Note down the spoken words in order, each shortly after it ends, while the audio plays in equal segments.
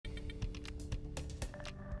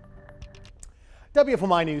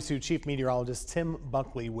WFMY News 2 Chief Meteorologist Tim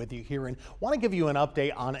Buckley with you here, and want to give you an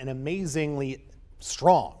update on an amazingly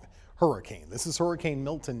strong hurricane. This is Hurricane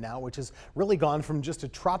Milton now, which has really gone from just a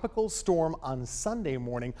tropical storm on Sunday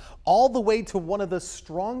morning all the way to one of the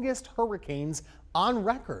strongest hurricanes on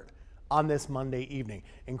record on this Monday evening.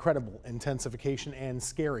 Incredible intensification and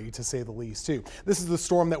scary to say the least too. This is the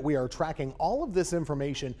storm that we are tracking. All of this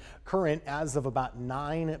information current as of about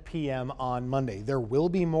 9 p.m. on Monday. There will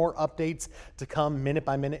be more updates to come minute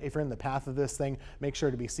by minute. If you're in the path of this thing, make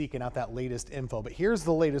sure to be seeking out that latest info. But here's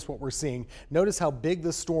the latest, what we're seeing. Notice how big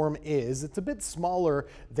the storm is. It's a bit smaller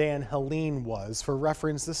than Helene was. For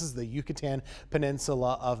reference, this is the Yucatan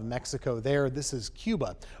Peninsula of Mexico there. This is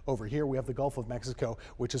Cuba. Over here we have the Gulf of Mexico,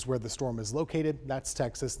 which is where the storm is located. That's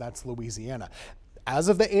Texas, that's Louisiana. As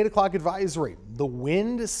of the 8 o'clock advisory, the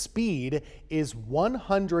wind speed is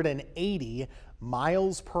 180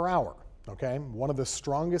 miles per hour. Okay, one of the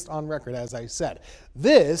strongest on record, as I said.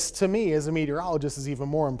 This, to me, as a meteorologist, is even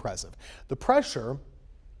more impressive. The pressure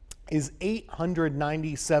is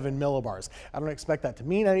 897 millibars. I don't expect that to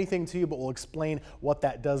mean anything to you, but we'll explain what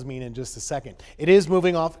that does mean in just a second. It is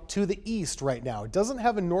moving off to the east right now. It doesn't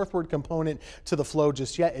have a northward component to the flow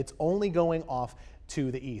just yet. It's only going off to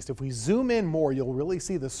the east. If we zoom in more, you'll really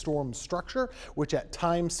see the storm structure, which at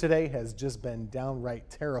times today has just been downright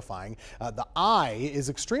terrifying. The eye is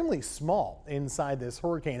extremely small inside this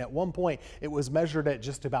hurricane. At one point, it was measured at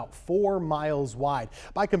just about 4 miles wide.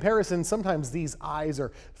 By comparison, sometimes these eyes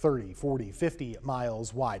are 30, 40, 50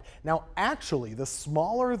 miles wide. Now, actually, the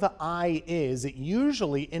smaller the eye is, it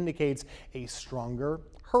usually indicates a stronger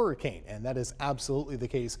hurricane, and that is absolutely the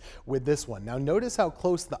case with this one. Now notice how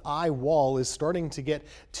close the eye wall is starting to get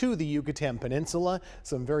to the Yucatan Peninsula.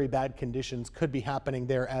 Some very bad conditions could be happening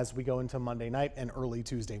there as we go into Monday night and early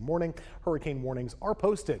Tuesday morning. Hurricane warnings are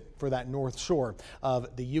posted for that north shore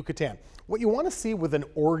of the Yucatan. What you want to see with an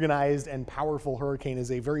organized and powerful hurricane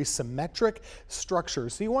is a very symmetric structure.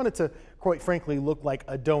 So you want it to, quite frankly, look like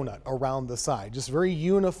a donut around the side, just very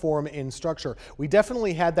uniform in structure. We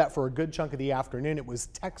definitely had that for a good chunk of the afternoon. It was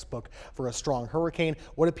textbook for a strong hurricane.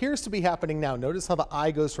 What appears to be happening now, notice how the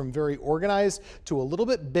eye goes from very organized to a little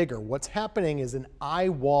bit bigger. What's happening is an eye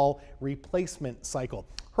wall replacement cycle.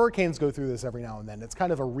 Hurricanes go through this every now and then. It's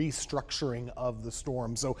kind of a restructuring of the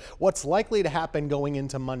storm. So what's likely to happen going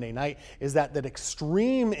into Monday night is that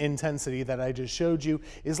extreme intensity that I just showed you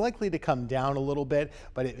is likely to come down a little bit,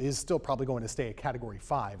 but it is still probably going to stay at Category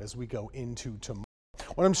 5 as we go into tomorrow.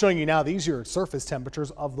 What I'm showing you now, these are surface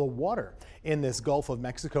temperatures of the water in this Gulf of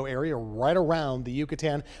Mexico area right around the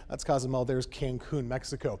Yucatan. That's Cozumel, there's Cancun,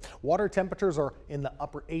 Mexico. Water temperatures are in the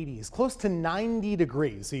upper 80s, close to 90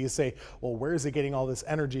 degrees. So you say, well, where is it getting all this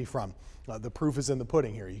energy from? The proof is in the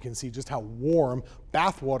pudding here. You can see just how warm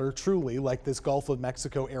bathwater truly like this Gulf of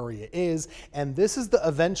Mexico area is, and this is the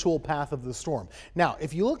eventual path of the storm. Now,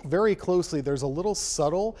 if you look very closely, there's a little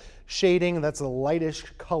subtle shading that's a lightish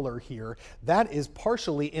color here. That is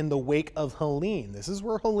partially in the wake of Helene. This is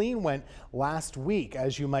where Helene went last week,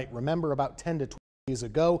 as you might remember, about 10 to 20 days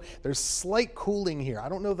ago. There's slight cooling here. I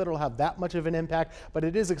don't know that it'll have that much of an impact, but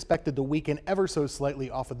it is expected to weaken ever so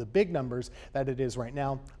slightly off of the big numbers that it is right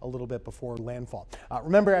now, a little bit before landfall.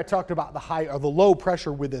 Remember, I talked about the high or the low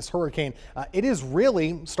pressure with this hurricane. It is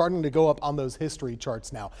really starting to go up on those history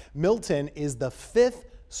charts now. Milton is the 5th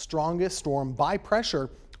strongest storm by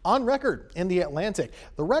pressure on record in the Atlantic.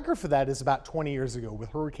 The record for that is about 20 years ago with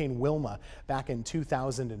Hurricane Wilma back in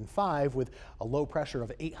 2005 with a low pressure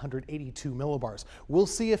of 882 millibars. We'll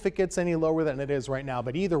see if it gets any lower than it is right now,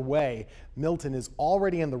 but either way, Milton is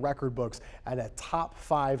already in the record books at a top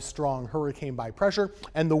 5 strong hurricane by pressure,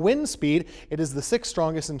 and the wind speed, it is the 6th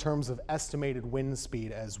strongest in terms of estimated wind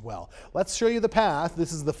speed as well. Let's show you the path.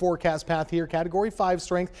 This is the forecast path here, Category 5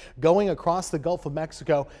 strength going across the Gulf of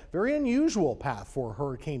Mexico. Very unusual path for a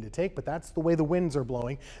hurricane to take, but that's the way the winds are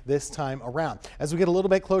blowing this time around. As we get a little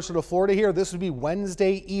bit closer to Florida here, this would be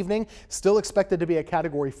Wednesday evening, still expected to be a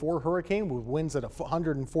Category 4 hurricane with winds at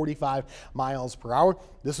 145 miles per hour.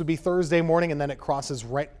 This would be Thursday morning, and then it crosses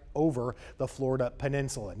right over the Florida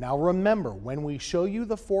Peninsula. Now remember, when we show you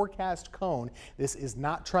the forecast cone, this is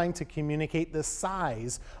not trying to communicate the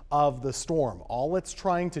size of the storm. All it's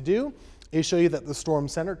trying to do is show you that the storm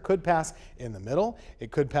center could pass in the middle,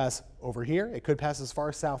 it could pass over here, it could pass as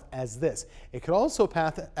far south as this. It could also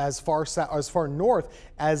pass as far north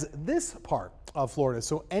as this part of Florida.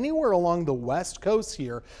 So anywhere along the west coast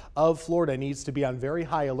here of Florida needs to be on very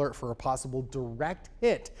high alert for a possible direct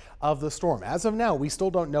hit of the storm. As of now, we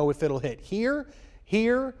still don't know if it'll hit here,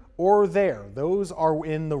 or there. Those are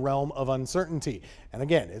in the realm of uncertainty. And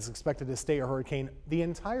again, it's expected to stay a hurricane the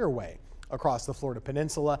entire way across the Florida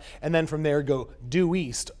Peninsula, and then from there go due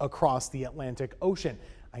east across the Atlantic Ocean.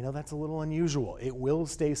 I know that's a little unusual. It will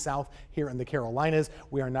stay south here in the Carolinas.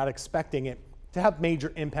 We are not expecting it to have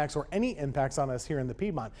major impacts or any impacts on us here in the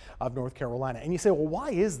Piedmont of North Carolina. And you say, well,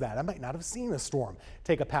 why is that? I might not have seen a storm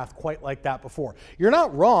take a path quite like that before. You're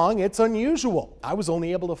not wrong. It's unusual. I was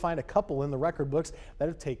only able to find a couple in the record books that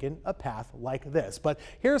have taken a path like this. But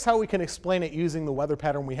here's how we can explain it using the weather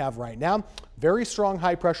pattern we have right now. Very strong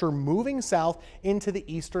high pressure moving south into the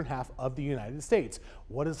eastern half of the United States.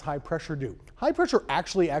 What does high pressure do? High pressure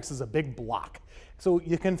actually acts as a big block. So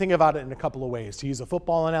you can think about it in a couple of ways. To use a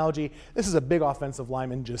football analogy, this is a big offensive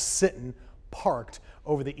lineman just sitting parked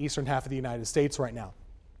over the eastern half of the United States right now.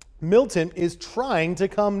 Milton is trying to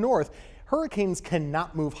come north. Hurricanes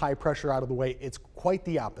cannot move high pressure out of the way. It's quite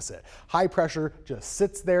the opposite. High pressure just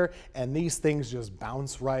sits there and these things just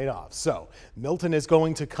bounce right off. So Milton is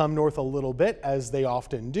going to come north a little bit, as they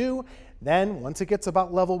often do. Then once it gets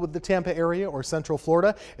about level with the Tampa area or central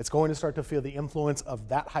Florida, it's going to start to feel the influence of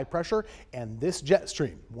that high pressure and this jet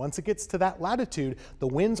stream. Once it gets to that latitude, the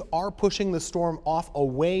winds are pushing the storm off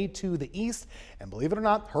away to the east. And believe it or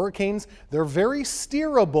not, hurricanes, they're very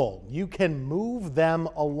steerable. You can move them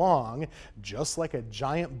along just like a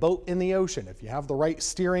giant boat in the ocean. If you have the right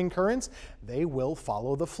steering currents, they will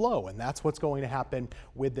follow the flow. And that's what's going to happen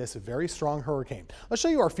with this very strong hurricane. Let's show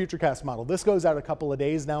you our futurecast model. This goes out a couple of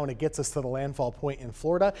days now and it gets us to the landfall point in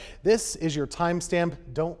Florida. This is your timestamp.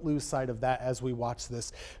 Don't lose sight of that as we watch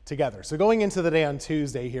this together. So going into the day on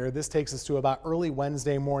Tuesday here, this takes us to about early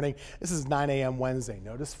Wednesday morning. This is 9 a.m. Wednesday.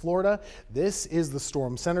 Notice Florida. This is the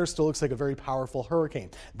storm center. Still looks like a very powerful hurricane.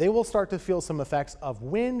 They will start to feel some effects of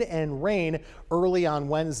wind and rain early on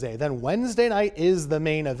Wednesday. Then Wednesday night is the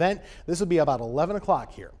main event. This will be about 11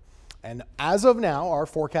 o'clock here. And as of now, our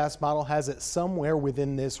forecast model has it somewhere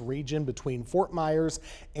within this region between Fort Myers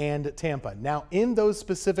and Tampa. Now, in those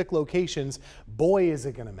specific locations, boy, is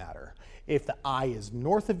it going to matter if the eye is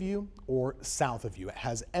north of you or south of you. It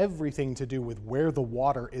has everything to do with where the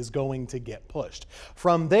water is going to get pushed.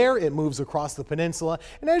 From there, it moves across the peninsula.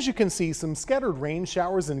 And as you can see, some scattered rain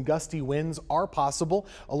showers and gusty winds are possible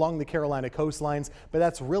along the Carolina coastlines, but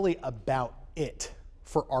that's really about it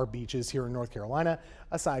for our beaches here in North Carolina,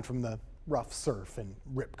 aside from the rough surf and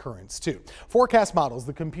rip currents too. Forecast models,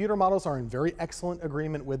 the computer models are in very excellent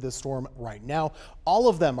agreement with this storm right now. All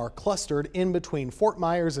of them are clustered in between Fort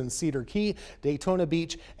Myers and Cedar Key, Daytona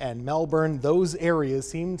Beach and Melbourne. Those areas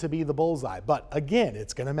seem to be the bullseye. But again,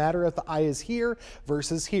 it's going to matter if the eye is here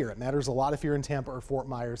versus here. It matters a lot if you're in Tampa or Fort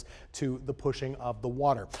Myers to the pushing of the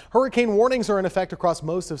water. Hurricane warnings are in effect across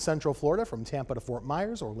most of central Florida, from Tampa to Fort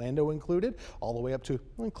Myers, Orlando included, all the way up to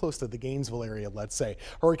close to the Gainesville area, let's say.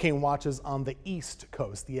 Hurricane watches on the east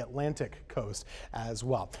coast, the Atlantic coast as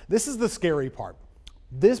well. This is the scary part.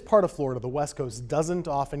 This part of Florida, the West Coast, doesn't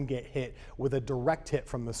often get hit with a direct hit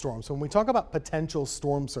from the storm. So when we talk about potential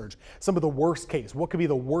storm surge, some of the worst case, what could be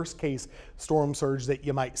the worst case storm surge that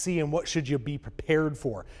you might see and what should you be prepared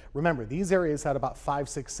for? Remember, these areas had about 5,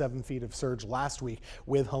 6, 7 feet of surge last week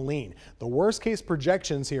with Helene. The worst case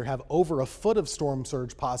projections here have over a foot of storm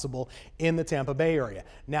surge possible in the Tampa Bay area.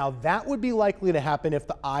 Now that would be likely to happen if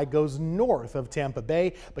the eye goes north of Tampa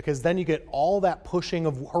Bay, because then you get all that pushing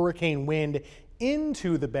of hurricane wind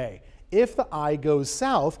into the bay. If the eye goes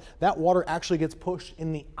south, that water actually gets pushed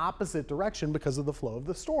in the opposite direction because of the flow of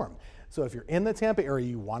the storm. So if you're in the Tampa area,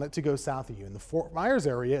 you want it to go south of you. In the Fort Myers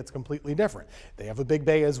area, it's completely different. They have a big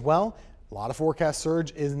bay as well. A lot of forecast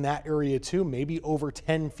surge is in that area too, maybe over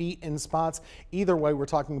 10 feet in spots. Either way, we're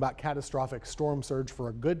talking about catastrophic storm surge for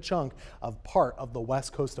a good chunk of part of the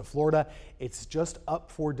west coast of Florida. It's just up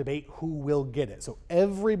for debate who will get it. So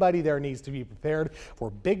everybody there needs to be prepared for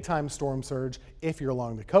big time storm surge if you're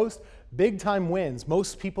along the coast. Big time winds.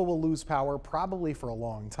 Most people will lose power probably for a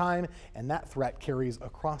long time, and that threat carries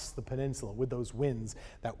across the peninsula with those winds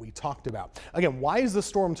that we talked about. Again, why is the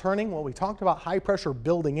storm turning? Well, we talked about high pressure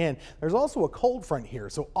building in. There's also a cold front here,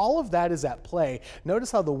 so all of that is at play.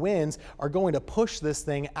 Notice how the winds are going to push this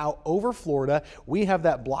thing out over Florida. We have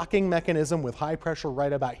that blocking mechanism with high pressure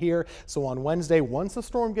right about here. So on Wednesday, once the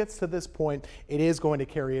storm gets to this point, it is going to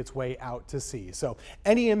carry its way out to sea. So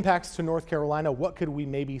any impacts to North Carolina? What could we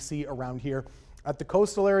maybe see around here? At the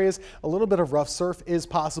coastal areas, a little bit of rough surf is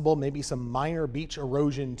possible, maybe some minor beach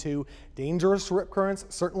erosion too. Dangerous rip currents,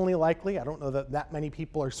 certainly likely. I don't know that that many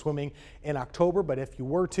people are swimming in October, but if you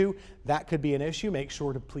were to, that could be an issue. Make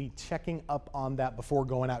sure to be checking up on that before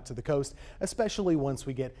going out to the coast, especially once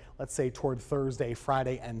we get, let's say, toward Thursday,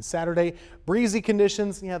 Friday, and Saturday. Breezy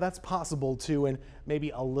conditions, yeah, that's possible too, and maybe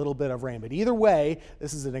a little bit of rain. But either way,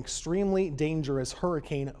 this is an extremely dangerous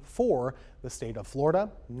hurricane for the state of Florida.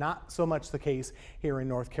 Not so much the case here in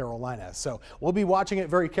North Carolina. So we'll be watching it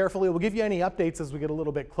very carefully. We'll give you any updates as we get a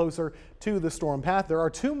little bit closer to the storm path. There are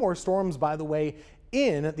two more storms, by the way,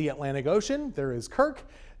 in the Atlantic Ocean. There is Kirk.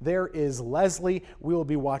 There is Leslie. We will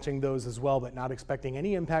be watching those as well, but not expecting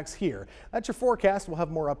any impacts here. That's your forecast. We'll have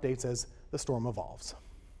more updates as the storm evolves.